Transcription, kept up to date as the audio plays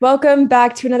Welcome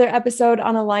back to another episode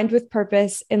on Aligned with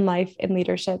Purpose in Life and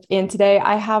Leadership. And today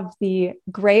I have the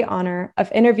great honor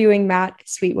of interviewing Matt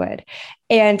Sweetwood.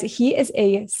 And he is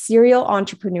a serial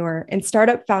entrepreneur and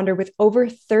startup founder with over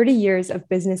 30 years of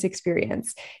business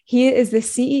experience. He is the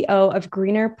CEO of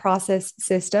Greener Process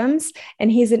Systems,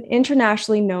 and he's an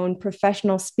internationally known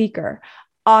professional speaker,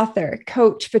 author,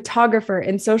 coach, photographer,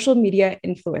 and social media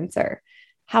influencer.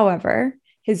 However,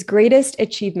 his greatest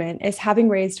achievement is having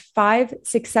raised 5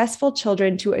 successful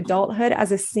children to adulthood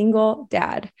as a single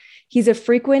dad. He's a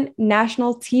frequent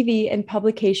national TV and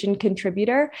publication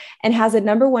contributor and has a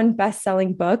 #1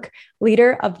 best-selling book,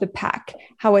 Leader of the Pack: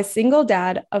 How a Single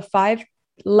Dad of 5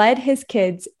 led his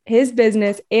kids, his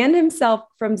business, and himself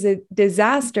from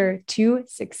disaster to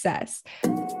success.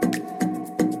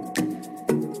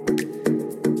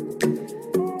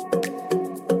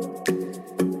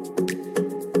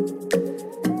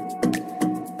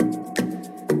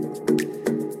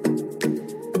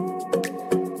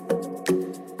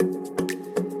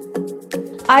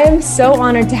 I am so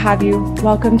honored to have you.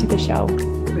 Welcome to the show.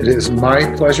 It is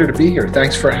my pleasure to be here.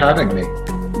 Thanks for having me.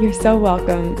 You're so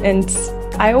welcome. And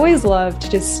I always love to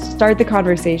just start the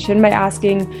conversation by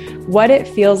asking what it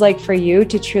feels like for you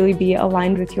to truly be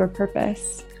aligned with your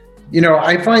purpose. You know,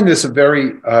 I find this a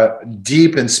very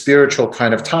deep and spiritual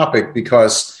kind of topic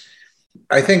because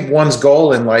I think one's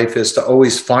goal in life is to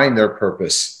always find their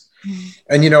purpose.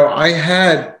 And, you know,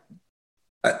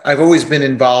 I've always been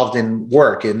involved in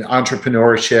work, in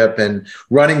entrepreneurship and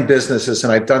running businesses.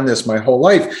 And I've done this my whole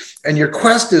life. And your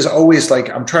quest is always like,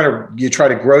 you try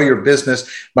to grow your business.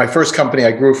 My first company,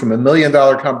 I grew from $1 million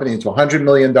company into $100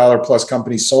 million plus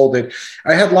company, sold it.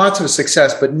 I had lots of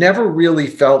success, but never really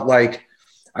felt like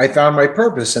I found my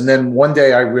purpose. And then one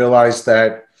day I realized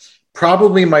that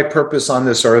probably my purpose on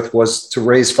this earth was to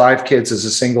raise 5 kids as a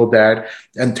single dad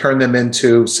and turn them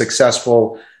into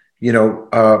successful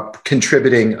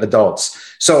contributing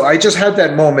adults. So I just had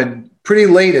that moment pretty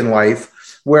late in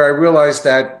life where I realized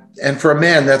that, and for a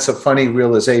man, that's a funny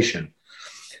realization,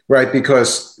 right?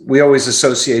 Because we always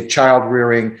associate child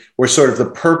rearing or sort of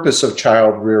the purpose of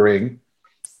child rearing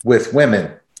with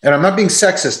women. And I'm not being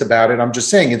sexist about it. I'm just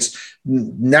saying it's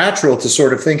natural to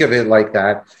sort of think of it like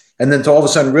that. And then to all of a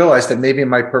sudden realize that maybe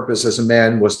my purpose as a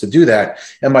man was to do that.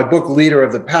 And my book, Leader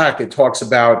of the Pack, it talks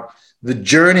about the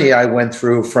journey I went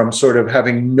through from sort of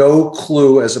having no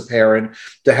clue as a parent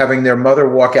to having their mother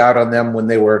walk out on them when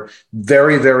they were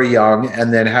very, very young,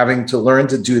 and then having to learn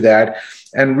to do that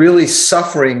and really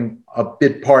suffering a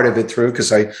bit part of it through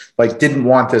because I didn't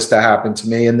want this to happen to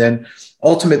me. And then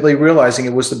ultimately realizing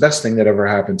it was the best thing that ever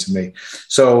happened to me.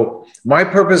 So my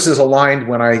purpose is aligned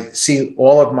when I see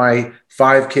all of my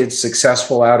 5 kids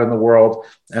successful out in the world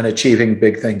and achieving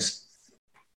big things.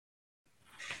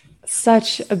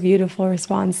 Such a beautiful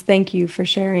response. Thank you for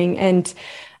sharing. And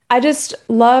I just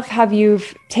love how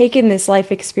you've taken this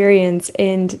life experience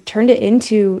and turned it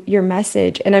into your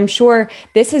message. And I'm sure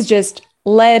this has just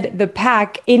led the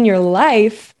pack in your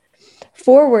life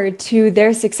forward to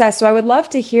their success. So I would love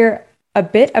to hear a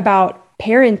bit about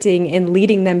parenting and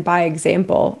leading them by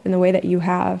example in the way that you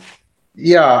have.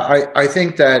 Yeah, I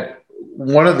think that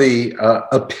one of the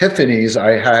epiphanies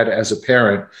I had as a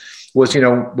parent was, when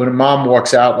a mom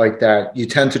walks out like that, you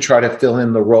tend to try to fill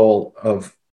in the role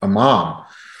of a mom.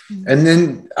 Mm-hmm. And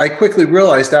then I quickly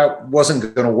realized that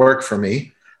wasn't going to work for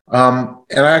me. And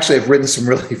I actually have written some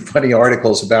really funny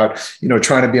articles about,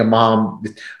 trying to be a mom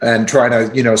and trying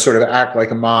to, sort of act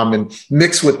like a mom and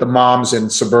mix with the moms in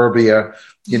suburbia,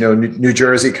 New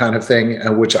Jersey kind of thing,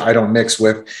 which I don't mix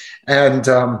with. And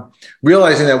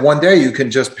realizing that one day you can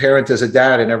just parent as a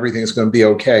dad and everything's going to be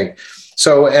okay.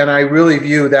 So, and I really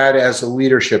view that as a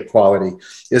leadership quality,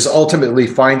 is ultimately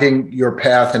finding your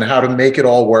path and how to make it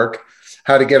all work,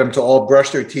 how to get them to all brush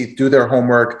their teeth, do their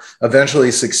homework, eventually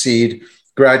succeed,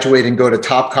 graduate and go to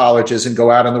top colleges and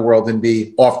go out in the world and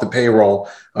be off the payroll,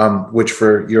 which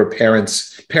for your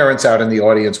parents out in the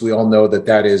audience, we all know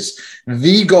that is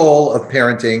the goal of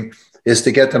parenting, is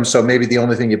to get them so maybe the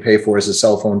only thing you pay for is a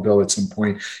cell phone bill at some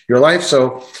point in your life.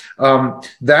 So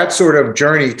that sort of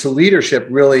journey to leadership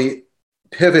really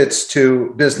pivots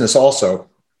to business also.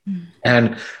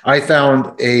 And I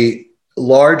found a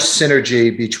large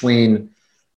synergy between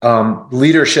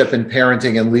leadership in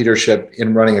parenting and leadership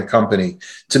in running a company.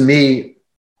 To me,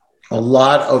 a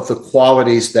lot of the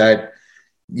qualities that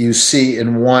you see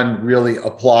in one really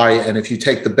apply. And if you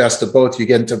take the best of both, you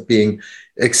get into being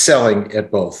excelling at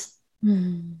both.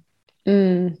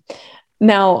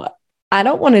 Now, I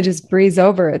don't want to just breeze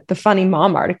over the funny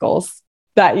mom articles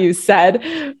that you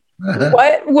said.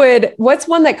 What's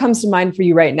one that comes to mind for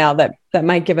you right now that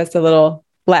might give us a little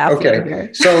laughing Okay.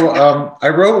 here. So I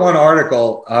wrote one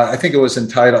article, I think it was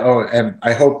entitled, and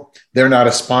I hope they're not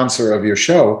a sponsor of your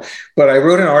show, but I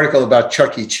wrote an article about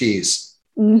Chuck E. Cheese.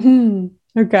 Mm-hmm.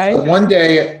 Okay. So one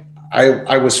day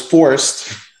I was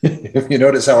forced, if you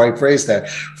notice how I phrased that,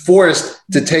 forced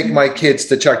to take my kids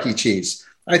to Chuck E. Cheese.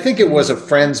 I think it was a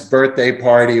friend's birthday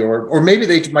party, or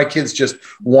maybe my kids just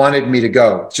wanted me to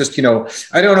go. It's just,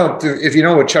 I don't know if you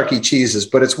know what Chuck E. Cheese is,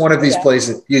 but it's one of these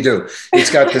places you do.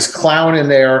 It's got this clown in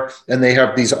there, and they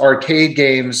have these arcade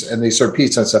games, and they serve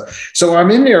pizza and stuff. So I'm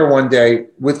in there one day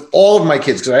with all of my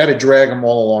kids because I had to drag them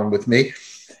all along with me.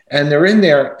 And they're in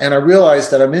there, and I realized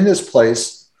that I'm in this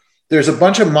place. There's a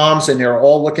bunch of moms in there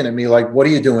all looking at me like, what are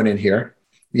you doing in here?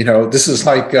 This is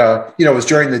like, it was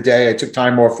during the day. I took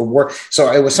time off from work. So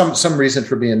it was some reason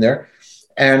for being there.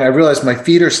 And I realized my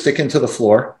feet are sticking to the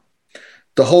floor.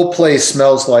 The whole place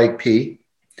smells like pee.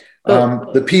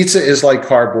 The pizza is like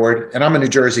cardboard. And I'm a New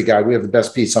Jersey guy. We have the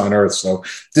best pizza on earth. So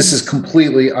this is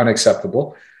completely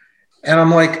unacceptable. And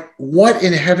I'm like, what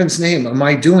in heaven's name am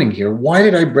I doing here? Why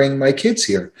did I bring my kids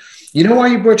here? You know why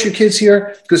you brought your kids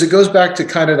here? Because it goes back to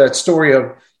kind of that story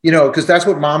of, because that's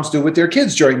what moms do with their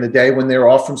kids during the day when they're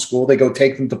off from school. They go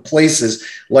take them to places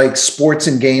like sports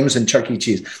and games and Chuck E.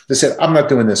 Cheese. They said, I'm not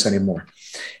doing this anymore.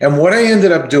 And what I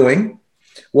ended up doing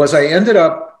was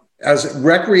as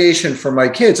recreation for my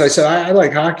kids. I said, I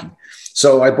like hockey.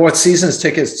 So I bought seasons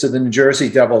tickets to the New Jersey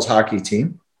Devils hockey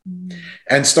team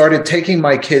and started taking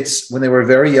my kids when they were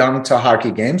very young to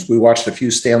hockey games. We watched a few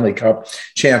Stanley Cup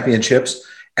championships.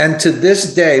 And to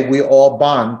this day, we all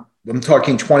bond. I'm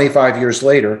talking 25 years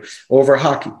later over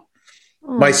hockey.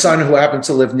 Oh. My son, who happens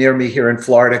to live near me here in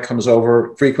Florida, comes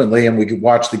over frequently and we could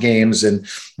watch the games and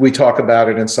we talk about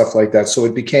it and stuff like that. So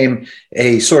it became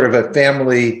a sort of a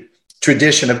family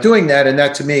tradition of doing that. And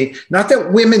that to me, not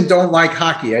that women don't like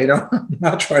hockey. I'm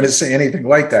not trying to say anything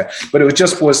like that, but it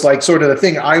was like sort of the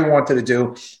thing I wanted to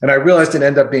do. And I realized it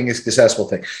ended up being a successful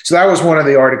thing. So that was one of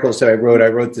the articles that I wrote. I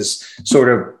wrote this sort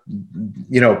of,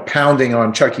 pounding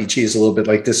on Chuck E. Cheese a little bit,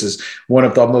 like this is one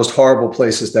of the most horrible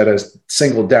places that a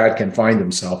single dad can find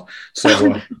himself.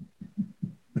 So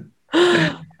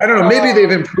I don't know, maybe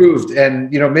they've improved and,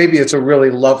 maybe it's a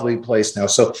really lovely place now.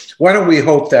 So why don't we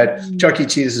hope that Chuck E.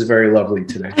 Cheese is very lovely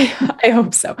today? I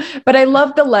hope so. But I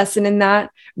love the lesson in that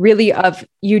really of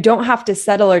you don't have to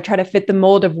settle or try to fit the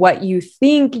mold of what you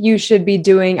think you should be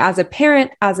doing as a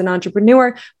parent, as an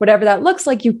entrepreneur, whatever that looks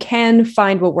like. You can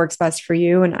find what works best for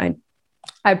you. And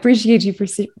I appreciate you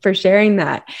for sharing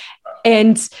that.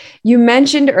 And you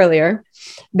mentioned earlier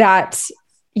that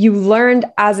you learned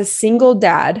as a single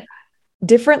dad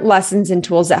different lessons and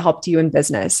tools that helped you in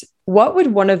business. What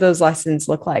would one of those lessons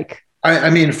look like?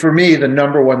 I mean, for me, the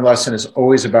number one lesson is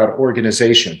always about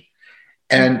organization.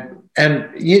 And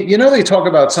they talk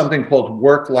about something called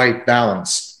work-life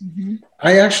balance. Mm-hmm.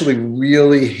 I actually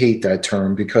really hate that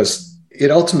term because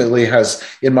it ultimately has,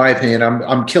 in my opinion,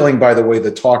 I'm killing, by the way,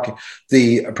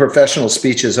 the professional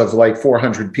speeches of like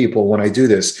 400 people when I do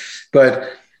this,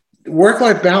 but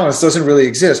work-life balance doesn't really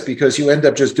exist because you end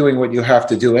up just doing what you have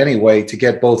to do anyway to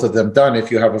get both of them done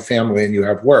if you have a family and you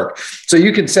have work. So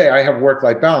you can say, I have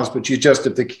work-life balance, but you just,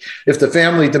 if the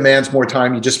family demands more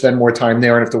time, you just spend more time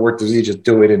there. And if the work does, you just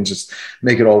do it and just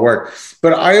make it all work.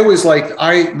 But I always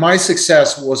my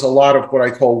success was a lot of what I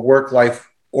call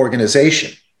work-life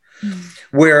organization,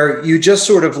 where you just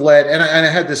sort of and I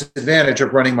had this advantage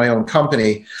of running my own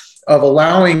company, of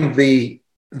allowing the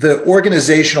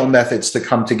organizational methods to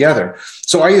come together.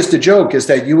 So I used to joke is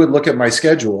that you would look at my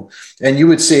schedule and you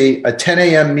would see a 10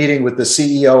 a.m. meeting with the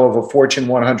CEO of a Fortune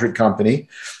 100 company.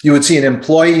 You would see an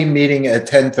employee meeting at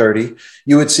 10:30.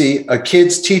 You would see a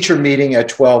kids teacher meeting at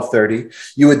 12:30.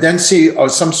 You would then see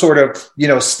some sort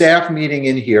of, staff meeting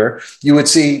in here. You would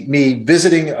see me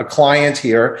visiting a client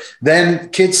here, then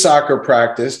kids soccer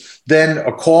practice, then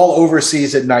a call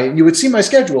overseas at night. And you would see my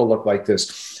schedule look like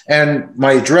this. And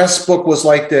my address book was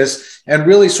like this. And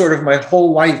really sort of my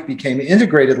whole life became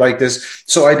integrated like this.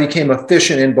 So I became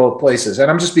efficient in both places. And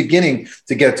I'm just beginning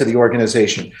to get to the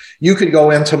organization. You could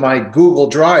go into my Google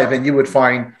Drive and you would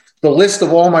find the list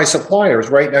of all my suppliers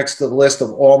right next to the list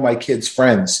of all my kids'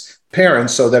 friends,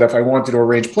 parents, so that if I wanted to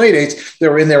arrange play dates, they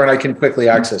were in there and I can quickly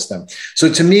access them.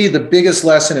 So to me, the biggest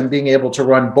lesson in being able to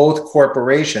run both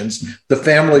corporations, the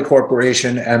family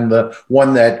corporation and the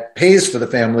one that pays for the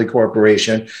family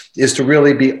corporation, is to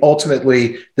really be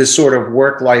ultimately this sort of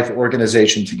work-life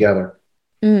organization together.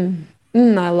 I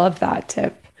love that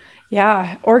tip.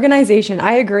 Yeah, organization.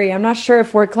 I agree. I'm not sure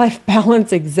if work-life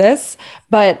balance exists,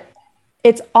 but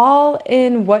it's all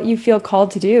in what you feel called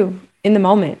to do in the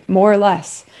moment, more or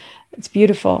less. It's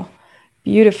beautiful.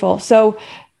 Beautiful. So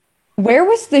Where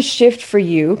was the shift for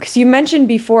you? Because you mentioned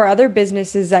before other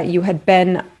businesses that you had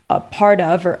been a part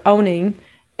of or owning,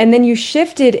 and then you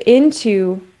shifted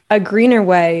into a greener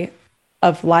way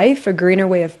of life, a greener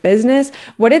way of business.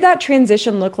 What did that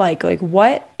transition look like? Like,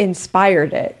 what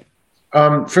inspired it?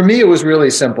 For me, it was really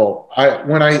simple.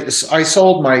 When I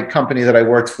sold my company that I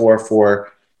worked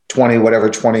for 20, whatever,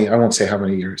 20, I won't say how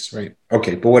many years, right?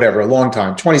 Okay, but whatever, a long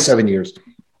time, 27 years.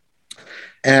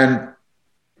 And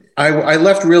I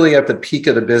left really at the peak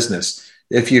of the business.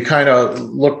 If you kind of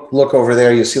look over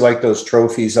there, you see like those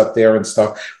trophies up there and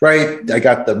stuff, right? I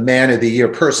got the Man of the Year,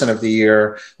 Person of the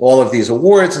Year, all of these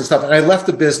awards and stuff. And I left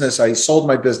the business. I sold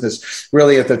my business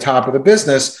really at the top of the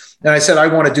business. And I said, I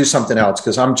want to do something else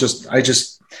because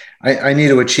I need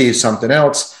to achieve something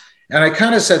else. And I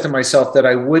kind of said to myself that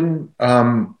I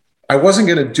wasn't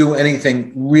going to do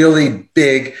anything really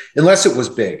big unless it was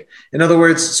big. In other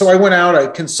words, so I went out, I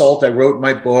wrote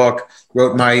my book,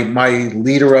 wrote my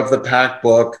Leader of the Pack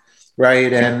book,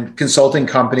 right? And consulting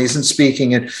companies and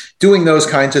speaking and doing those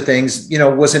kinds of things,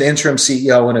 was an interim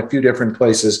CEO in a few different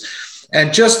places.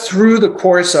 And just through the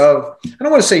course of, I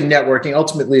don't want to say networking,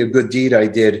 ultimately a good deed I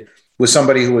did with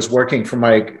somebody who was working for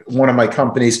one of my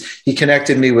companies. He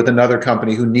connected me with another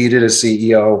company who needed a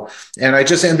CEO. And I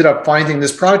just ended up finding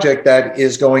this project that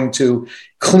is going to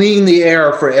clean the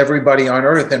air for everybody on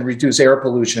Earth and reduce air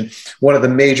pollution, one of the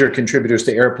major contributors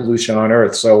to air pollution on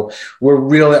Earth. So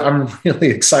I'm really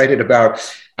excited about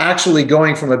actually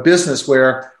going from a business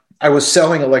where I was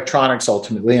selling electronics.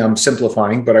 Ultimately, I'm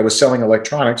simplifying, but I was selling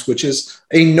electronics, which is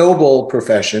a noble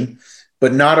profession,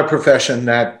 but not a profession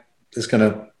that is going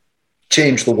to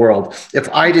change the world. If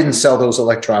I didn't sell those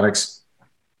electronics,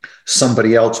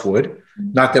 somebody else would.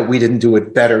 Not that we didn't do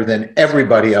it better than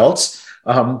everybody else,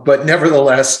 but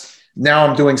nevertheless, now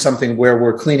I'm doing something where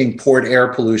we're cleaning port air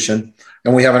pollution,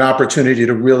 and we have an opportunity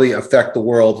to really affect the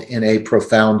world in a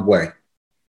profound way.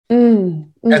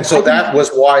 And so that was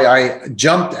why I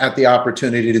jumped at the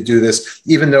opportunity to do this,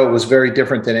 even though it was very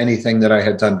different than anything that I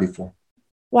had done before.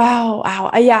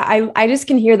 Wow. Yeah. I just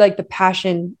can hear like the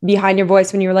passion behind your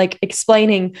voice when you're like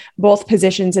explaining both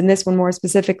positions and this one more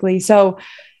specifically. So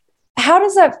how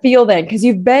does that feel then? Because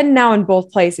you've been now in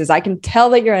both places. I can tell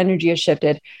that your energy has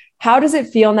shifted. How does it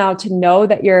feel now to know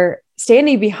that you're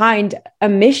standing behind a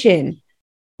mission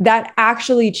that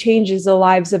actually changes the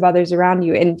lives of others around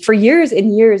you and for years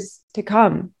and years to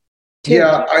come? Too?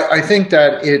 Yeah, I think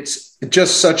that it's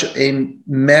just such a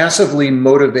massively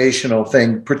motivational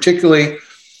thing, particularly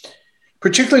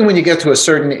when you get to a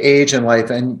certain age in life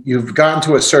and you've gotten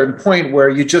to a certain point where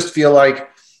you just feel like,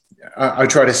 I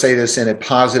try to say this in a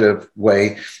positive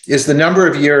way, is the number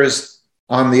of years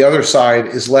on the other side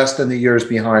is less than the years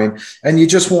behind. And you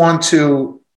just want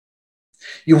to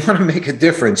make a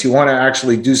difference. You want to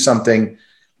actually do something,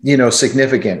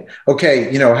 significant.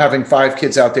 Okay, having 5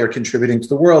 kids out there contributing to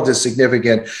the world is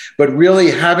significant, but really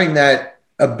having that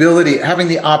ability, having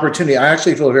the opportunity, I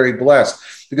actually feel very blessed.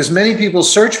 Because many people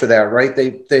search for that, right?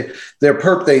 They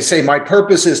say, my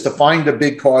purpose is to find a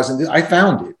big cause, and I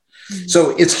found it. Mm-hmm. So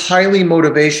it's highly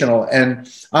motivational.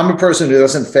 And I'm a person who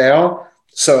doesn't fail,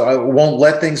 so I won't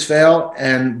let things fail.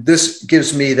 And this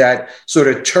gives me that sort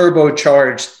of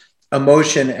turbocharged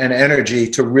emotion and energy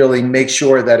to really make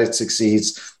sure that it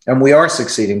succeeds. And we are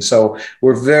succeeding. So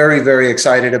we're very, very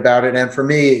excited about it. And for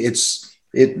me,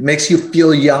 it makes you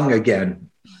feel young again.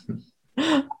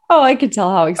 Oh, I could tell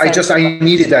how excited. I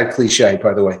needed that cliche,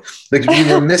 by the way. Like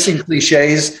we were missing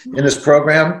cliches in this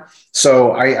program.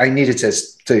 So I needed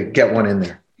to get one in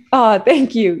there. Oh,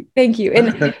 thank you. Thank you.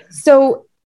 And so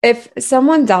if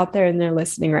someone's out there and they're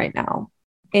listening right now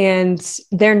and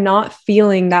they're not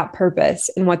feeling that purpose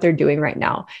in what they're doing right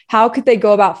now, how could they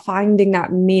go about finding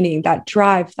that meaning, that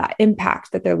drive, that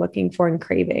impact that they're looking for and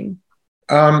craving?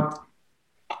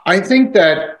 I think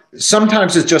that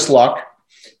sometimes it's just luck.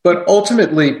 But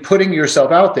ultimately, putting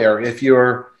yourself out there, if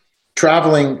you're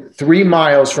traveling 3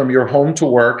 miles from your home to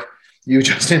work, you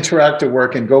just interact at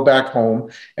work and go back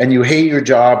home and you hate your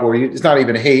job, or it's not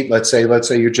even hate, let's say that's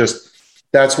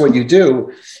what you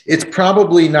do, it's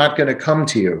probably not going to come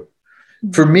to you.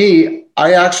 For me,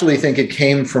 I actually think it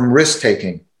came from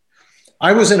risk-taking.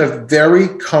 I was in a very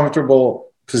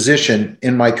comfortable position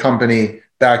in my company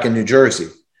back in New Jersey.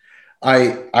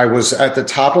 I was at the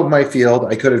top of my field.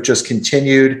 I could have just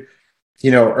continued,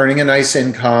 earning a nice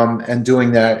income and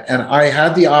doing that. And I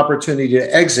had the opportunity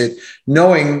to exit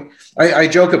knowing, I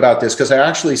joke about this because I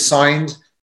actually signed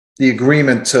the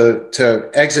agreement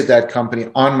to exit that company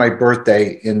on my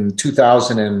birthday in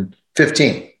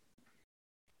 2015.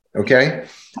 Okay.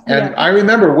 And I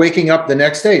remember waking up the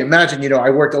next day. Imagine, I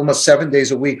worked almost 7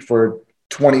 days a week for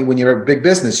 20, when you're a big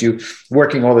business, you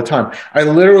working all the time. I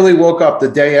literally woke up the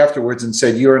day afterwards and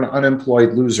said, you're an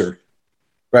unemployed loser,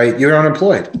 right? You're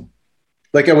unemployed.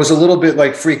 Like I was a little bit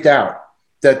like freaked out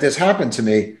that this happened to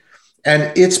me.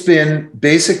 And it's been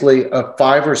basically a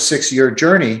 5 or 6 year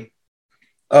journey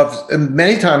of, and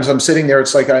many times I'm sitting there,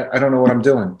 it's like, I don't know what I'm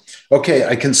doing. Okay,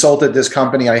 I consulted this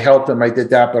company, I helped them, I did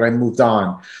that, but I moved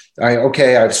on.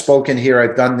 I've spoken here,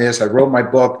 I've done this, I wrote my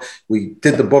book, we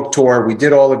did the book tour, we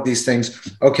did all of these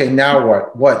things. Okay, now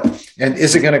what? What? And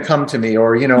is it going to come to me?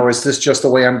 Or, is this just the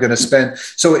way I'm going to spend?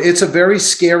 So it's a very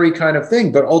scary kind of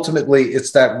thing, but ultimately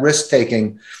it's that risk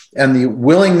taking and the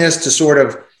willingness to sort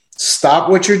of stop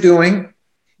what you're doing,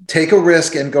 take a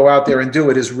risk and go out there and do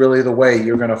it is really the way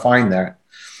you're going to find that.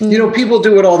 People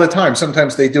do it all the time.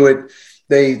 Sometimes they do it.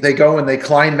 They go and they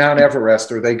climb Mount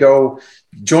Everest, or they go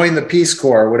join the Peace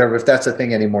Corps, or whatever, if that's a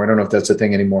thing anymore. I don't know if that's a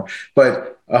thing anymore,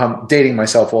 but dating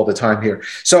myself all the time here.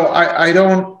 So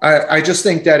I just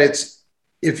think that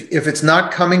if it's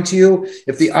not coming to you,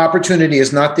 if the opportunity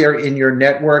is not there in your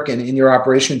network and in your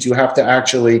operations, you have to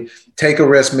actually take a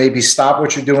risk, maybe stop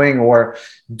what you're doing or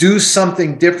do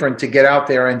something different to get out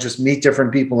there and just meet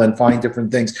different people and find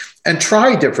different things and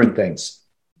try different things.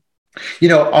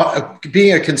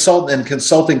 Being a consultant and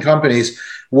consulting companies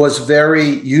was very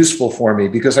useful for me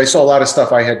because I saw a lot of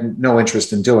stuff I had no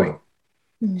interest in doing.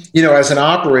 As an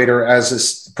operator,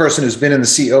 as a person who's been in the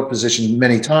CEO position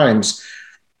many times,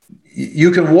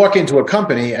 you can walk into a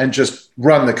company and just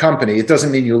run the company. It doesn't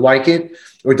mean you like it,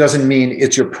 or it doesn't mean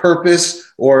it's your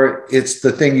purpose or it's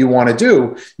the thing you want to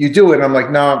do. You do it. And I'm like,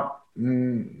 no,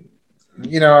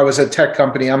 I was a tech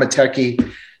company. I'm a techie.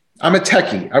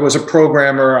 I was a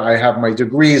programmer. I have my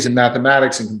degrees in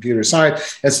mathematics and computer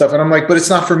science and stuff. And I'm like, but it's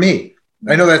not for me.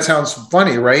 I know that sounds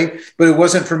funny, right? But it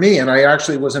wasn't for me. And I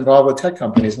actually was involved with tech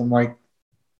companies. I'm like,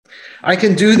 I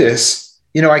can do this.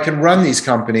 I can run these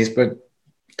companies, but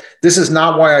this is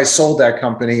not why I sold that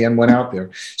company and went out there.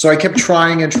 So I kept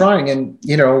trying and trying, and,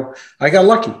 I got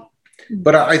lucky.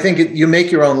 But I think you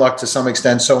make your own luck to some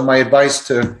extent. So my advice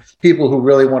to people who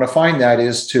really want to find that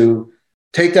is to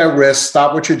take that risk,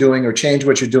 stop what you're doing or change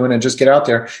what you're doing and just get out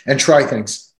there and try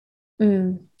things.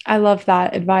 I love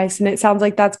that advice. And it sounds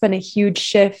like that's been a huge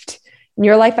shift in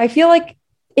your life. I feel like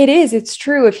it's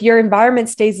true. If your environment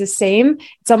stays the same,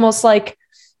 it's almost like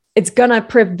it's going to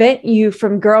prevent you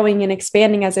from growing and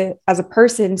expanding as a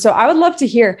person. So I would love to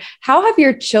hear, how have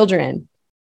your children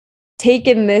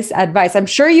taken this advice? I'm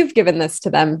sure you've given this to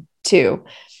them too.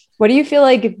 What do you feel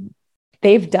like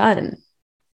they've done?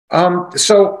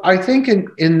 So I think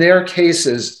in their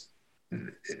cases,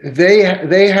 they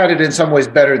had it in some ways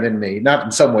better than me. Not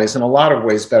in some ways, in a lot of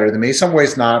ways better than me. Some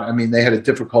ways not. I mean, they had a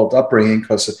difficult upbringing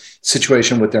because of the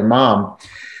situation with their mom,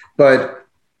 but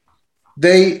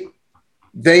they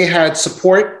had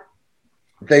support.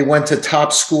 They went to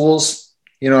top schools.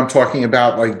 I'm talking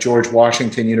about like George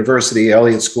Washington University,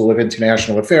 Elliott School of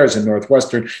International Affairs in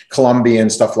Northwestern, Columbia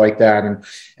and stuff like that.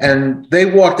 And they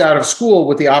walked out of school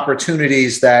with the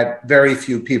opportunities that very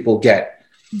few people get.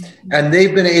 And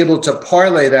they've been able to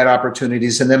parlay that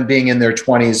opportunities, and them being in their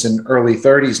 20s and early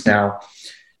 30s now,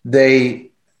 they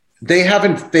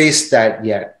haven't faced that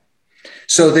yet.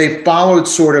 So they followed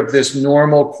sort of this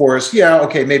normal course. Yeah,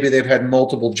 okay, maybe they've had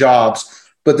multiple jobs,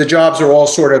 but the jobs are all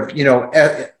sort of,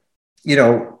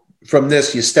 from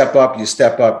this, you step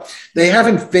up. They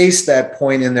haven't faced that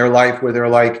point in their life where they're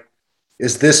like,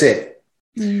 is this it?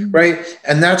 Right.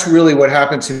 And that's really what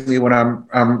happened to me when I'm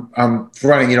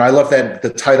running. I love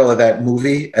the title of that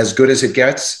movie, As Good as It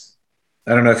Gets.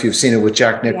 I don't know if you've seen it with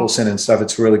Jack Nicholson and stuff.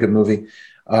 It's a really good movie.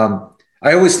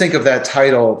 I always think of that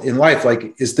title in life,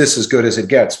 like, is this as good as it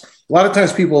gets? A lot of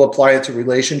times people apply it to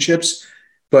relationships,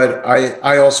 but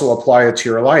I also apply it to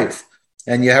your life.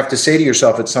 And you have to say to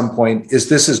yourself at some point, is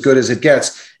this as good as it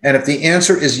gets? And if the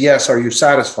answer is yes, are you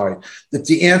satisfied? If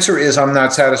the answer is I'm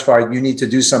not satisfied, you need to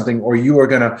do something, or you are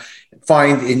going to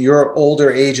find in your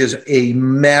older ages a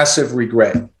massive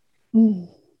regret.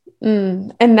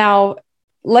 And now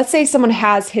let's say someone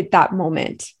has hit that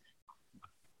moment,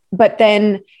 but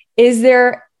then is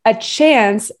there a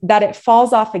chance that it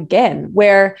falls off again,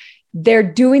 where they're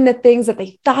doing the things that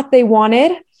they thought they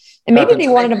wanted, and maybe they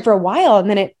wanted them for a while, and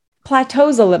then it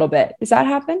plateaus a little bit? Does that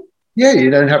happen? Yeah, you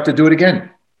don't have to do it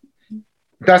again.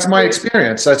 That's my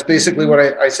experience. That's basically what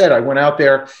I said. I went out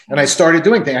there and I started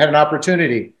doing things. I had an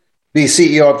opportunity, be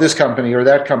CEO of this company or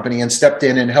that company, and stepped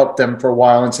in and helped them for a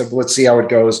while and said, well, let's see how it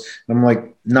goes. And I'm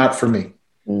like, not for me,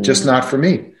 just not for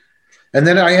me. And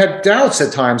then I had doubts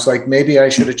at times, like maybe I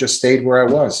should have just stayed where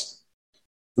I was.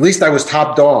 At least I was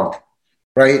top dog,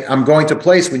 right? I'm going to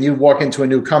place when you walk into a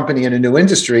new company in a new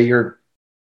industry,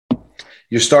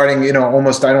 you're starting,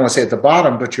 almost, I don't want to say at the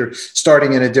bottom, but you're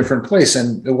starting in a different place,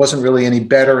 and it wasn't really any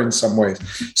better in some ways.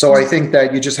 So I think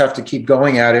that you just have to keep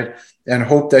going at it and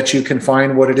hope that you can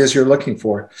find what it is you're looking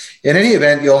for. In any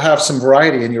event, you'll have some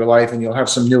variety in your life, and you'll have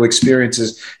some new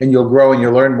experiences, and you'll grow and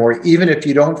you'll learn more, even if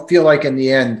you don't feel like in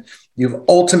the end, you've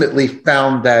ultimately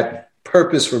found that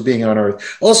purpose for being on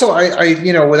earth. Also, I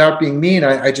without being mean,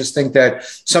 I just think that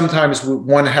sometimes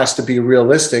one has to be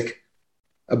realistic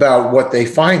about what they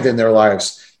find in their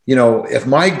lives. If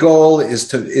my goal is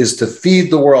to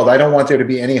feed the world, I don't want there to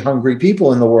be any hungry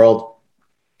people in the world,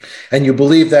 and you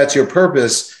believe that's your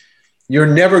purpose, you're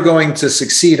never going to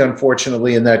succeed,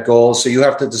 unfortunately, in that goal. So you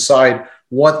have to decide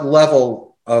what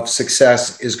level of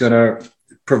success is going to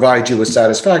provide you with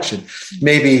satisfaction.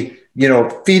 Maybe,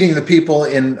 feeding the people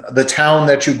in the town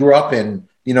that you grew up in,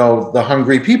 the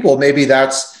hungry people, maybe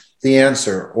that's the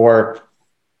answer.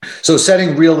 So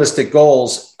setting realistic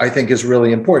goals, I think, is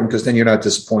really important, because then you're not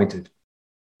disappointed.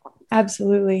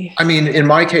 Absolutely. I mean, in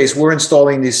my case, we're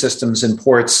installing these systems in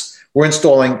ports. We're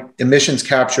installing emissions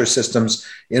capture systems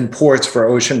in ports for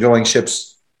ocean-going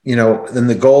ships. Then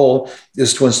the goal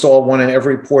is to install one in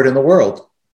every port in the world.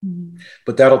 Mm-hmm.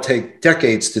 But that'll take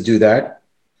decades to do that.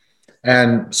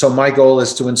 And so my goal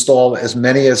is to install as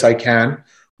many as I can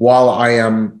while I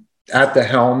am at the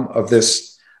helm of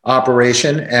this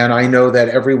operation. And I know that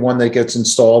every one that gets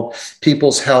installed,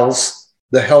 people's health,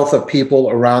 the health of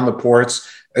people around the ports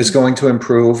is going to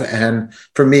improve. And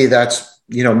for me, that's,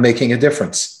 making a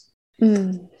difference.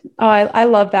 Mm. Oh, I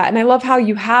love that. And I love how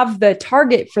you have the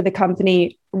target for the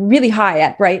company really high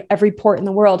at, right, every port in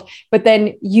the world, but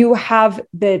then you have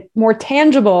the more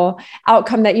tangible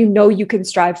outcome that you can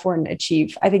strive for and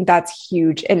achieve. I think that's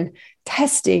huge. And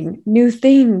testing new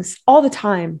things all the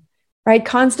time, right?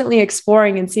 Constantly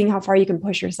exploring and seeing how far you can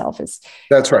push yourself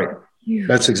That's right. Huge.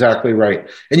 That's exactly right.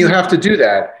 And you have to do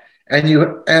that. And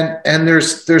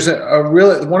there's a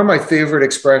real, one of my favorite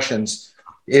expressions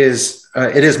is,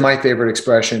 it is my favorite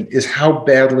expression, is how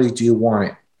badly do you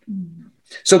want it?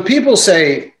 So people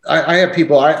say,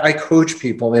 I coach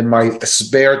people in my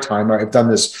spare time. I've done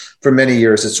this for many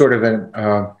years. It's sort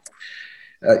of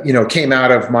came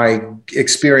out of my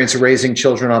experience of raising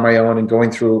children on my own and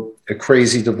going through a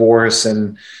crazy divorce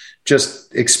and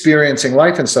just experiencing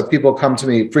life and stuff. People come to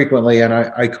me frequently and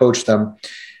I coach them.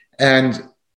 And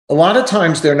a lot of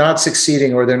times they're not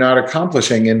succeeding or they're not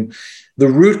accomplishing. And the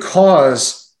root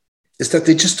cause is that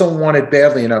they just don't want it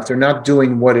badly enough. They're not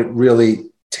doing what it really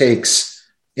takes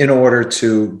in order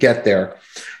to get there.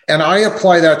 And I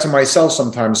apply that to myself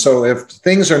sometimes. So if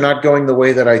things are not going the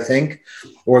way that I think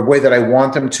or the way that I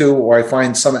want them to, or I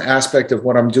find some aspect of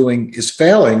what I'm doing is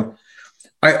failing,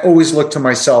 I always look to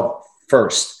myself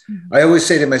first. Mm-hmm. I always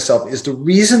say to myself, is the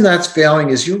reason that's failing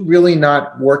is you're really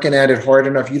not working at it hard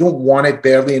enough? You don't want it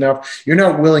badly enough? You're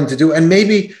not willing to do it? And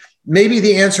maybe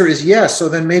the answer is yes. So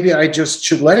then maybe I just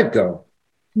should let it go.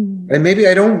 Mm-hmm. And maybe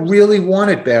I don't really want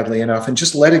it badly enough and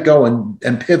just let it go and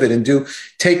pivot and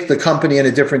take the company in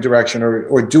a different direction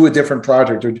or do a different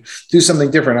project or do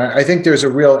something different. I think there's a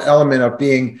real element of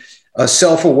being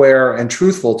self-aware and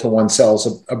truthful to oneself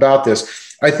about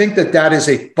this. I think that is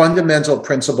a fundamental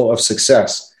principle of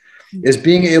success, is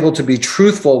being able to be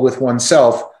truthful with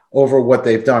oneself over what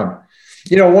they've done.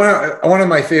 One of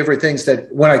my favorite things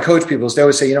that when I coach people is they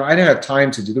always say, I didn't have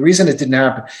time to do. The reason it didn't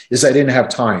happen is I didn't have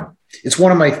time. It's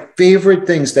one of my favorite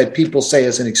things that people say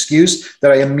as an excuse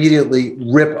that I immediately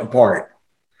rip apart.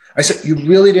 I said, you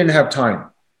really didn't have time.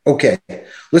 Okay,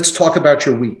 let's talk about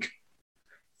your week,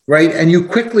 right? And you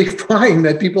quickly find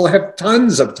that people have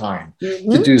tons of time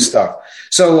to do stuff.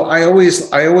 So I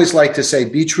always like to say,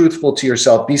 be truthful to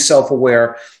yourself, be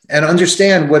self-aware, and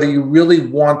understand whether you really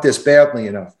want this badly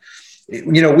enough.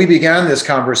 We began this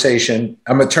conversation.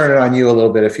 I'm going to turn it on you a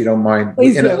little bit, if you don't mind,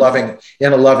 in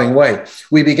a loving way.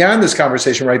 We began this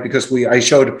conversation, right, because I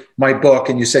showed my book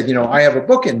and you said, I have a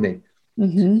book in me.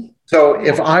 Mm-hmm. So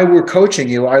if I were coaching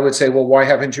you, I would say, well, why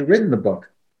haven't you written the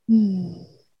book? Mm.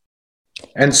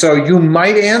 And so you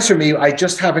might answer me, I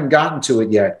just haven't gotten to it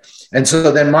yet. And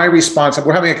so then my response,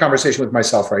 we're having a conversation with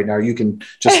myself right now. You can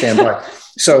just stand by.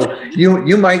 So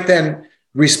you might then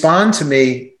respond to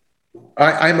me.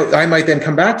 I might then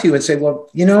come back to you and say, well,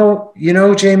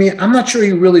 Jamie, I'm not sure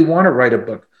you really want to write a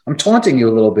book. I'm taunting you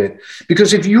a little bit,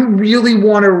 because if you really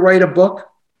want to write a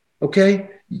book, okay,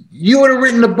 you would have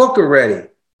written a book already.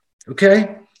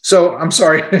 Okay. So I'm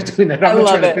sorry for doing that. I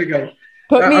love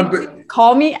it.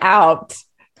 Call me out.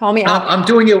 Call me out. I'm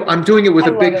doing it with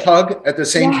a big hug at the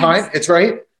same time. It's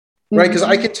right. Right. Because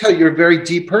I can tell you're a very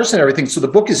deep person and everything. So the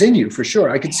book is in you for sure.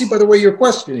 I can see by the way you're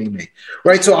questioning me.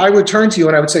 Right. So I would turn to you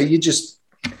and I would say,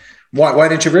 why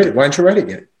didn't you read it? Why didn't you write it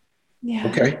yet? Yeah.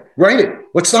 Okay, write it.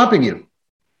 What's stopping you?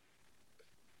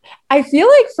 I feel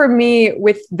like for me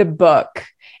with the book,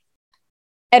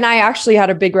 and I actually had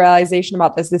a big realization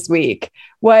about this week,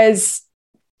 was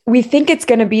we think it's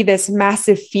going to be this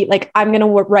massive feat. Like I'm going to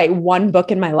write one book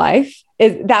in my life.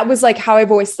 That was like how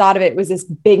I've always thought of it, was this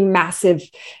big, massive,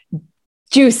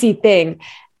 juicy thing.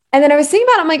 And then I was thinking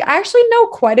about it, I'm like, I actually know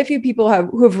quite a few people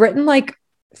who have written like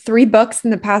 3 books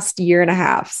in the past year and a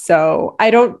half. So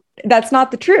that's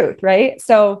not the truth. Right.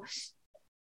 So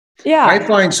yeah. I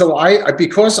find,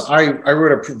 because I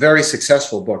wrote a very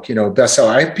successful book, bestseller.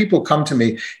 I have people come to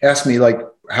me, ask me like,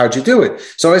 how'd you do it?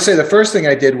 So I say, the first thing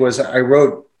I did was I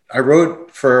wrote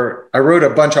a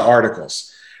bunch of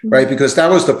articles, right? Because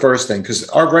that was the first thing, because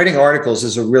writing articles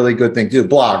is a really good thing to do,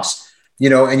 blogs,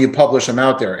 and you publish them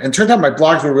out there. And it turned out my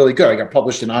blogs were really good. I got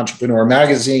published in Entrepreneur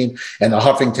Magazine and the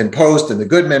Huffington Post and the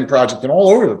Good Men Project and all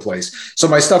over the place. So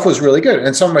my stuff was really good.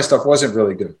 And some of my stuff wasn't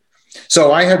really good.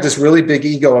 So I had this really big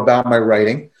ego about my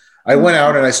writing. I went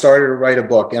out and I started to write a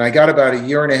book, and I got about 1.5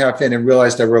 years in and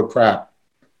realized I wrote crap.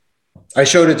 I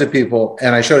showed it to people,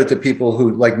 and I showed it to people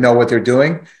who like know what they're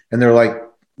doing. And they're like,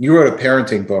 you wrote a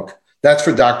parenting book. That's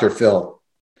for Dr. Phil.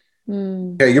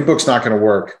 Okay, your book's not going to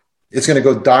work. It's going to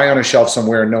go die on a shelf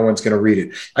somewhere and no one's going to read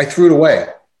it. I threw it away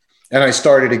and I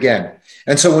started again.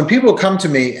 And so when people come to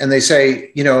me and they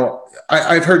say,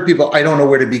 I've heard people, I don't know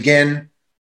where to begin.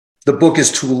 The book is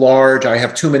too large. I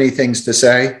have too many things to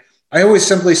say. I always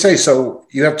simply say, so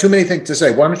you have too many things to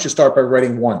say. Why don't you start by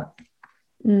writing one?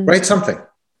 Write something.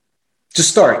 Just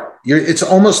start. It's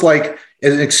almost like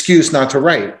an excuse not to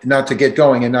write, not to get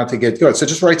going and not to get good. So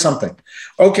just write something.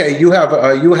 Okay, you have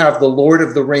the Lord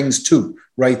of the Rings 2,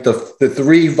 right? The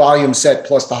 3-volume set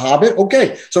plus the Hobbit.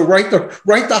 Okay, so write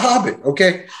the Hobbit.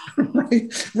 Okay,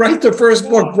 write the first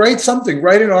book. Write something.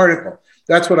 Write an article.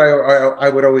 That's what I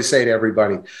would always say to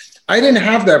everybody. I didn't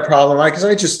have that problem because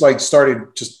I just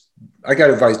I got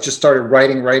advice, just started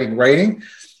writing.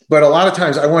 But a lot of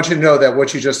times I want you to know that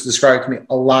what you just described to me,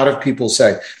 a lot of people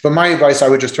say. But my advice, I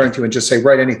would just turn to you and just say,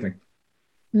 write anything.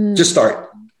 Just start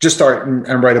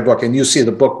and write a book, and you'll see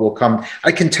the book will come.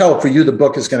 I can tell for you, the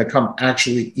book is going to come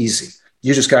actually easy.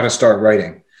 You just got to start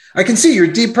writing. I can see you're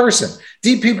a deep person.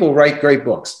 Deep people write great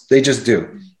books. They just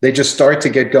do. They just start to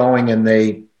get going and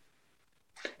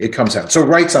it comes out. So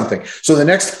write something. So the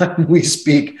next time we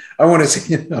speak, I want to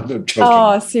see.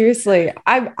 Oh, seriously.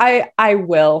 I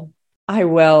will.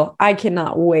 I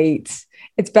cannot wait.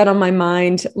 It's been on my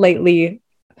mind lately.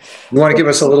 You want to give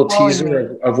us a little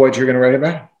teaser of what you're going to write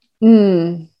about?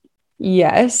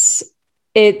 Yes.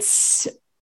 It's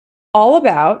all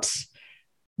about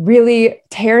really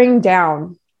tearing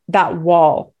down that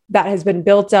wall that has been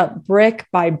built up brick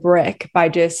by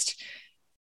just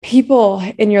people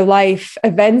in your life,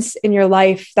 events in your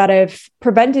life that have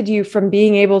prevented you from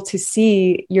being able to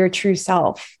see your true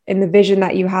self and the vision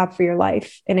that you have for your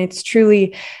life. And it's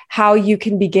truly how you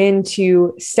can begin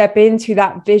to step into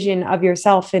that vision of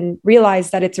yourself and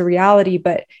realize that it's a reality,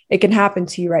 but it can happen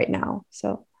to you right now.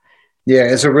 So, yeah,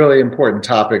 it's a really important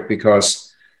topic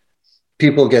because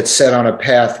people get set on a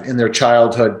path in their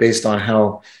childhood based on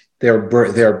how they're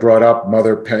brought up,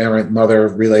 mother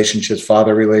relationships,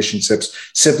 father relationships,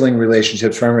 sibling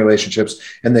relationships, friend relationships,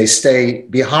 and they stay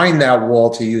behind that wall,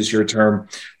 to use your term,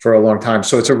 for a long time.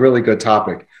 So it's a really good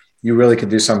topic. You really could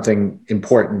do something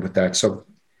important with that. So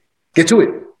get to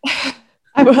it.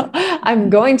 I will.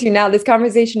 I'm going to now. This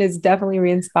conversation is definitely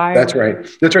re-inspiring. That's right.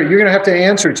 You're going to have to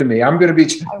answer to me. I'm going to be.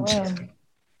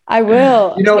 I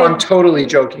will. I'm totally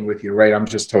joking with you, right? I'm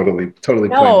just totally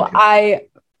no,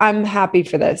 I'm happy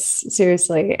for this,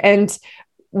 seriously. And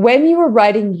when you were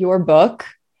writing your book,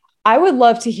 I would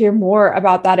love to hear more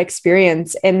about that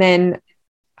experience. And then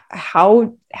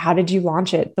how did you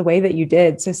launch it the way that you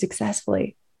did so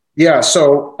successfully? Yeah.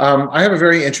 So I have a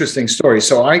very interesting story.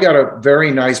 So I got a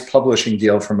very nice publishing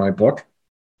deal for my book.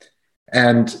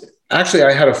 And actually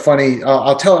I had a funny,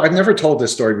 I've never told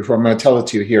this story before. I'm going to tell it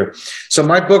to you here. So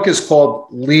my book is called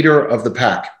Leader of the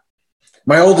Pack.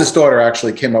 My oldest daughter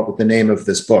actually came up with the name of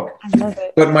this book. I love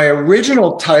it. But my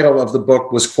original title of the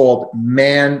book was called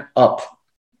Man Up.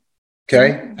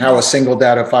 Okay. Mm-hmm. How a single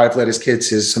dad of 5 led his kids,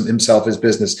 himself, his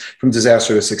business from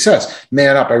disaster to success.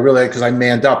 Man up. Because I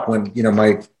manned up when,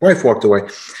 my wife walked away.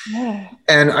 Yeah.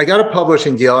 And I got a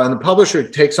publishing deal, and the publisher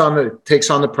takes on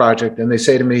the project, and they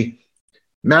say to me,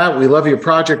 Matt, we love your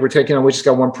project. We just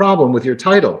got one problem with your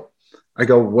title. I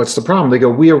go, what's the problem? They go,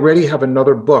 we already have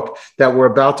another book that we're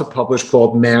about to publish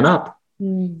called Man Up.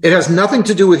 It has nothing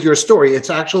to do with your story. It's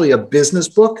actually a business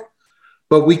book,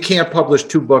 but we can't publish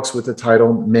 2 books with the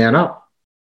title Man Up.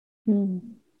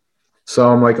 So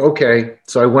I'm like, okay.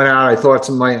 So I went out, I thought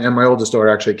my oldest daughter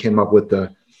actually came up with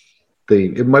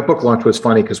my book launch was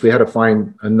funny because we had to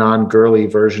find a non-girly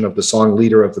version of the song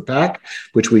Leader of the Pack,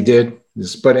 which we did.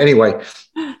 But anyway,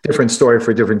 different story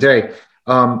for a different day.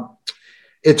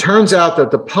 It turns out that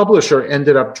the publisher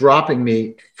ended up dropping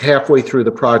me halfway through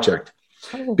the project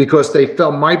because they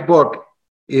felt my book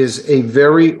is a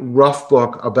very rough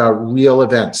book about real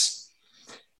events.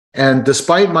 And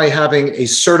despite my having a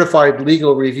certified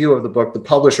legal review of the book, the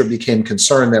publisher became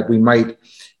concerned that we might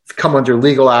come under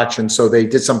legal action. So they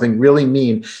did something really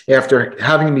mean after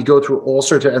having me go through all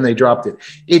sorts of, and they dropped it.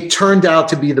 It turned out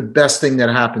to be the best thing that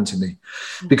happened to me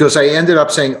because I ended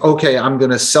up saying, okay, I'm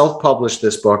going to self-publish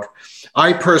this book.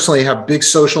 I personally have big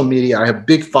social media. I have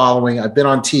big following. I've been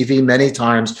on TV many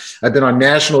times. I've been on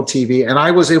national TV, and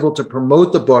I was able to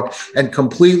promote the book and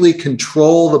completely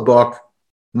control the book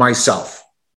myself.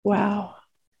 Wow.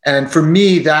 And for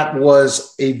me, that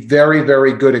was a very,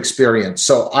 very good experience.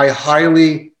 So I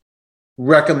highly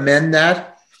recommend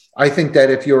that. I think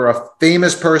that if you're a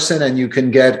famous person and you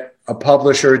can get a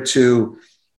publisher to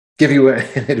give you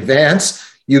an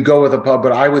advance, you go with a pub,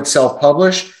 but I would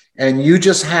self-publish. And you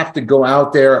just have to go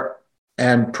out there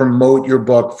and promote your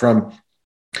book from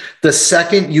the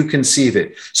second you conceive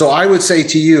it. So I would say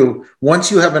to you, once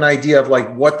you have an idea of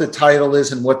like what the title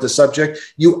is and what the subject,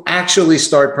 you actually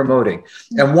start promoting.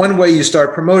 And one way you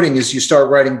start promoting is you start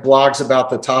writing blogs about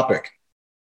the topic.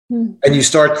 And you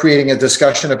start creating a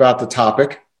discussion about the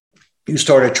topic. You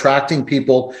start attracting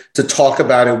people to talk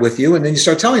about it with you. And then you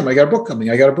start telling them, I got a book coming.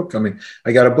 I got a book coming.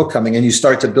 I got a book coming. And you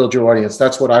start to build your audience.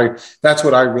 That's what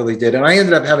I really did. And I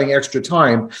ended up having extra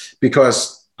time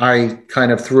because I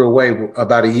kind of threw away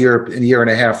about a year and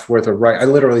a half worth of writing. I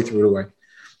literally threw it away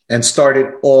and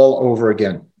started all over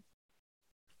again.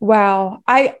 Wow.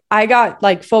 I got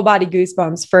like full body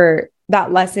goosebumps for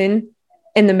that lesson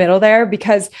in the middle there,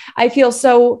 because I feel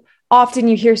so often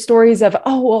you hear stories of,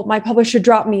 oh, well, my publisher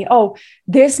dropped me. Oh,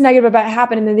 this negative about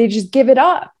happened. And then they just give it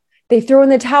up. They throw in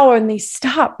the towel and they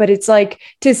stop. But it's like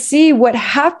to see what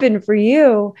happened for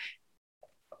you.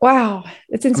 Wow.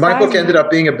 It's inspiring. My book ended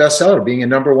up being a bestseller, being a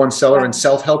 #1 seller in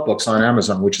self-help books on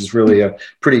Amazon, which is really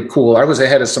pretty cool. I was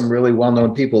ahead of some really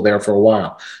well-known people there for a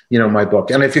while, my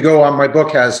book. And if you go on, my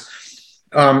book has,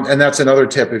 and that's another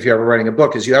tip if you're ever writing a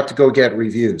book, is you have to go get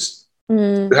reviews.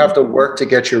 You have to work to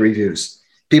get your reviews.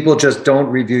 People just don't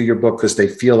review your book because they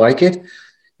feel like it.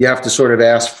 You have to sort of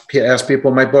ask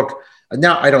people. My book,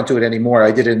 now I don't do it anymore.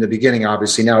 I did it in the beginning,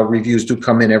 obviously. Now reviews do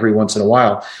come in every once in a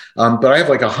while. But I have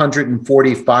like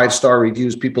 145-star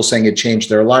reviews, people saying it changed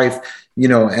their life,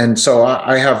 and so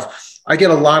I get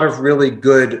a lot of really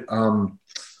good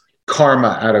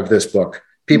karma out of this book.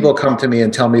 People come to me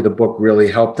and tell me the book really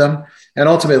helped them. And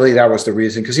ultimately, that was the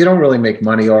reason, because you don't really make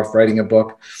money off writing a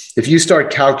book. If you start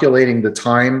calculating the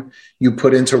time you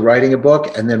put into writing a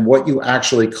book and then what you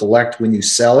actually collect when you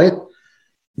sell it,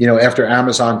 after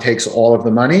Amazon takes all of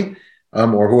the money,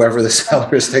 or whoever the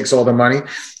seller is takes all the money,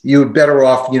 you're better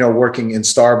off, working in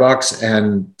Starbucks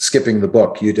and skipping the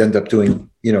book. You'd end up doing,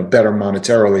 better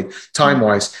monetarily,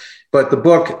 time-wise. But the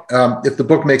book, if the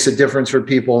book makes a difference for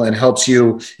people and helps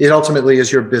you, it ultimately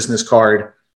is your business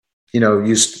card.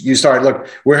 You start, look,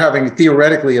 we're having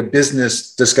theoretically a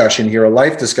business discussion here, a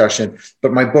life discussion,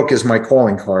 but my book is my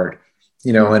calling card,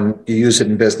 and you use it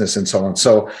in business and so on.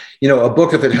 So, a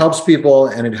book, if it helps people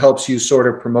and it helps you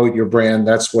sort of promote your brand,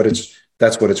 that's what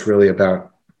it's really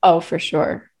about. Oh, for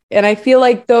sure. And I feel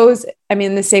like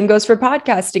the same goes for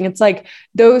podcasting. It's like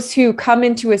those who come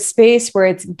into a space where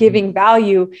it's giving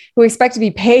value, who expect to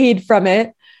be paid from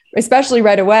it, especially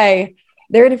right away,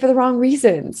 they're in it for the wrong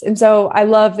reasons. And so I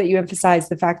love that you emphasize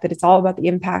the fact that it's all about the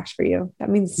impact for you. That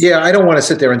means, yeah, I don't want to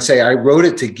sit there and say I wrote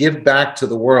it to give back to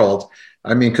the world.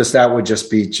 Because that would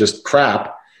just be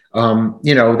crap.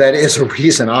 That is a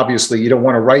reason. Obviously, you don't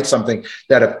want to write something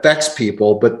that affects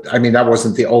people. But that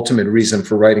wasn't the ultimate reason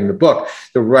for writing the book.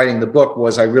 Writing the book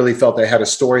was I really felt I had a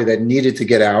story that needed to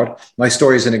get out. My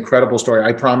story is an incredible story.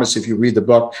 I promise if you read the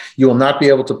book, you will not be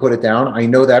able to put it down. I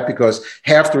know that because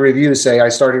half the reviews say I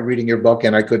started reading your book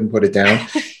and I couldn't put it down.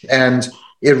 And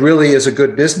it really is a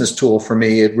good business tool for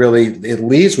me. It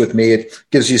leads with me. It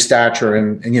gives you stature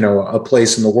and a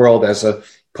place in the world as a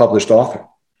published author.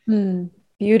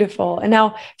 Beautiful. And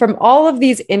now from all of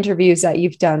these interviews that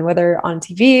you've done, whether on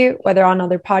TV, whether on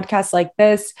other podcasts like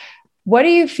this, what do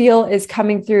you feel is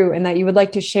coming through and that you would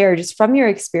like to share just from your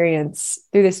experience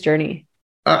through this journey?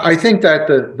 I think that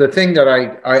the thing that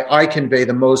I convey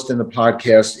the most in the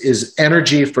podcast is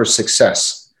energy for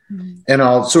success. And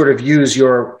I'll sort of use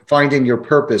your finding your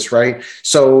purpose, right?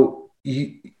 So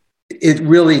it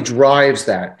really drives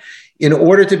that. in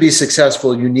order to be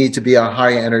successful, you need to be a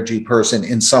high energy person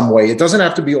in some way. It doesn't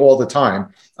have to be all the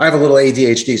time. I have a little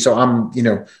ADHD, so I'm,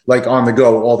 like on the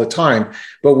go all the time.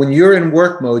 But when you're in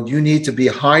work mode, you need to be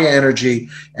high energy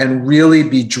and really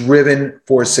be driven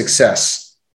for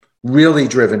success, really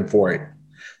driven for it.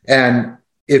 And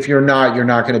if you're not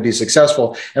going to be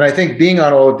successful. And I think being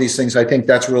on all of these things, I think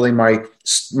that's really my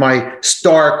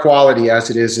star quality as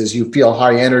it is you feel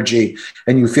high energy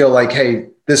and you feel like, hey,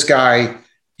 this guy,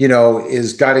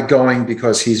 is got it going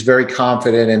because he's very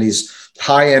confident and he's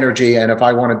high energy. And if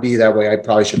I want to be that way, I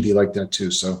probably should be like that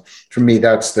too. So for me,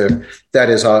 that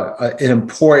is an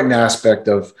important aspect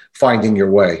of finding your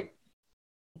way.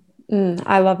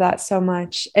 I love that so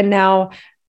much. And now,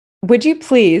 would you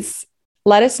please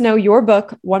let us know your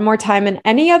book one more time and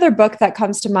any other book that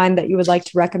comes to mind that you would like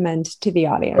to recommend to the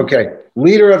audience? Okay.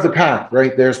 Leader of the Pack,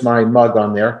 right? There's my mug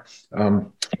on there.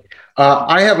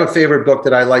 I have a favorite book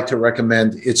that I like to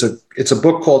recommend. It's a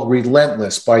book called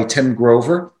Relentless by Tim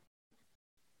Grover.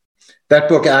 That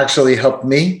book actually helped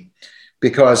me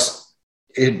because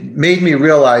it made me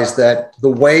realize that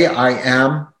the way I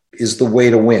am is the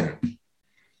way to win.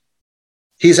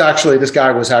 This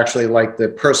guy was actually like the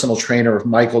personal trainer of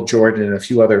Michael Jordan and a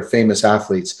few other famous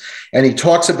athletes. And he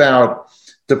talks about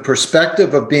the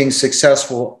perspective of being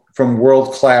successful from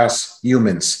world-class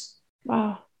humans.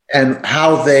 Wow. And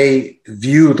how they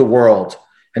view the world.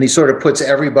 And he sort of puts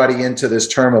everybody into this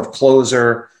term of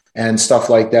closer and stuff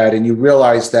like that. And you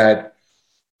realize that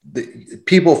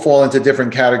people fall into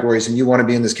different categories and you want to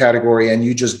be in this category and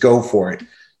you just go for it.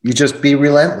 You just be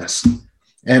relentless.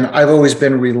 And I've always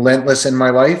been relentless in my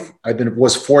life.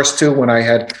 Was forced to when I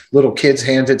had little kids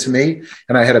handed to me.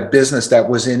 And I had a business that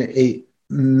was in a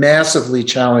massively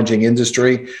challenging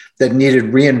industry that needed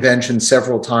reinvention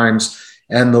several times.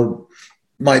 And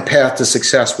my path to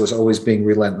success was always being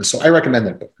relentless. So I recommend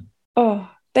that book. Oh,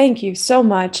 thank you so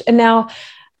much. And now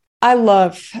I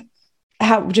love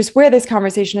where this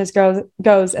conversation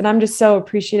goes. And I'm just so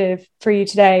appreciative for you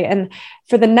today. And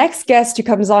for the next guest who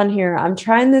comes on here, I'm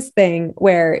trying this thing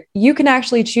where you can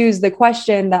actually choose the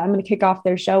question that I'm going to kick off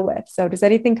their show with. So does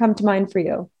anything come to mind for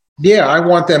you? Yeah,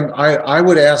 I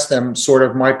would ask them sort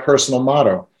of my personal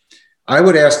motto. I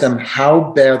would ask them,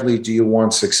 how badly do you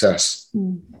want success?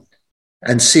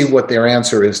 And see what their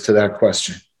answer is to that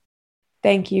question.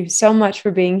 Thank you so much for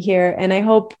being here. And I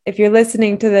hope if you're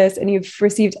listening to this and you've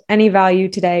received any value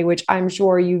today, which I'm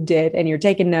sure you did, and you're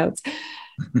taking notes,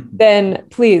 then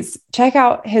please check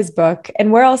out his book.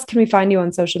 And where else can we find you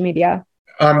on social media?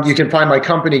 You can find my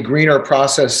company, Greener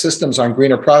Process Systems, on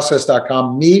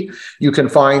greenerprocess.com. Me, you can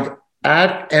find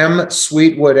at M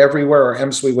Sweetwood everywhere, or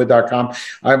msweetwood.com.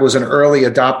 I was an early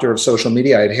adopter of social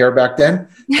media. I had hair back then.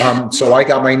 So I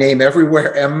got my name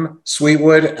everywhere, M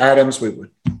Sweetwood, at M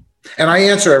Sweetwood. And I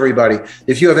answer everybody.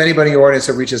 If you have anybody in your audience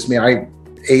that reaches me, I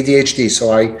ADHD,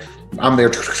 so I'm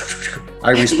there.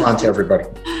 I respond to everybody.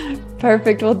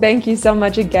 Perfect. Well, thank you so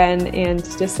much again. And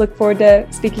just look forward to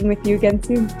speaking with you again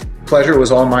soon. Pleasure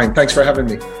was all mine. Thanks for having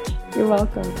me. You're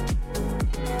welcome.